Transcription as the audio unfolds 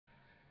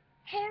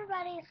Hey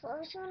everybody, it's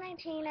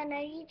Lois19. I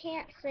know you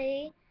can't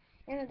see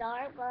in the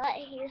dark, but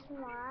here's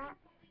some light.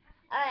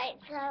 Alright,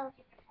 so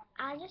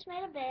I just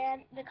made a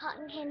bed. The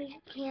cotton candy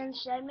can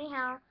showed me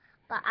how,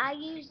 but I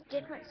use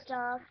different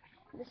stuff.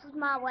 This is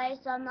my way,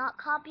 so I'm not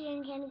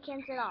copying candy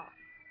cans at all.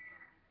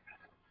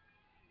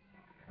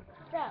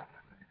 So,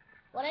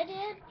 what I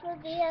did for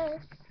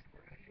this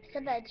is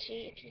a bed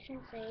sheet, if you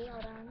can see.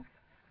 Hold on.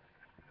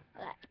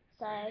 Okay,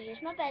 so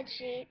here's my bed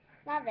sheet,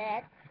 my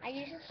bed. I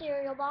used a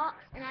cereal box,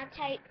 and I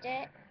taped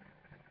it.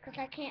 Because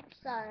I can't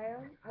sew.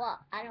 Well,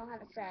 I don't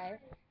have a sew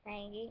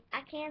thingy.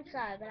 I can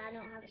sew, but I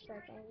don't have a sew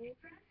thingy.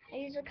 I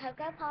use a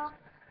Cocoa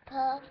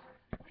Puff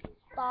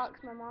box.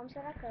 My mom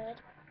said I could.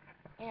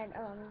 And,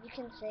 you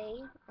can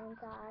see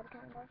inside,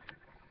 kind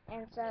of.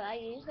 And so I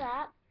use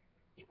that.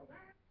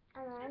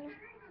 And then,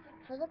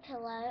 for the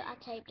pillow, I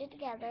taped it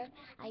together.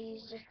 I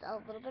used just a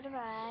little bit of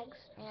rags.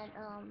 And,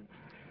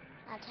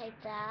 I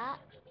taped that.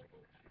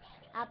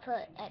 I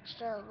put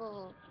extra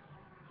little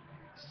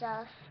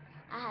stuff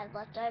I had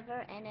left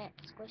over, and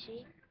it's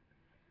squishy.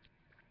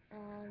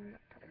 And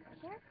put it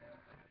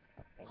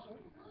right here.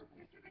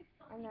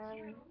 And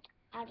then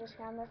I just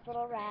found this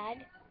little rag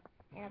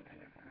and I put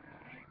it in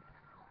there.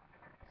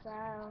 So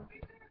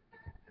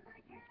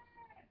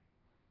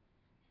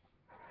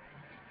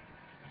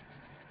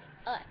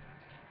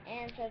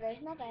and so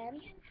there's my bed.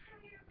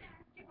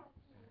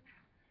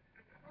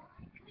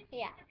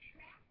 Yeah.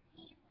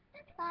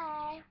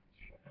 Bye.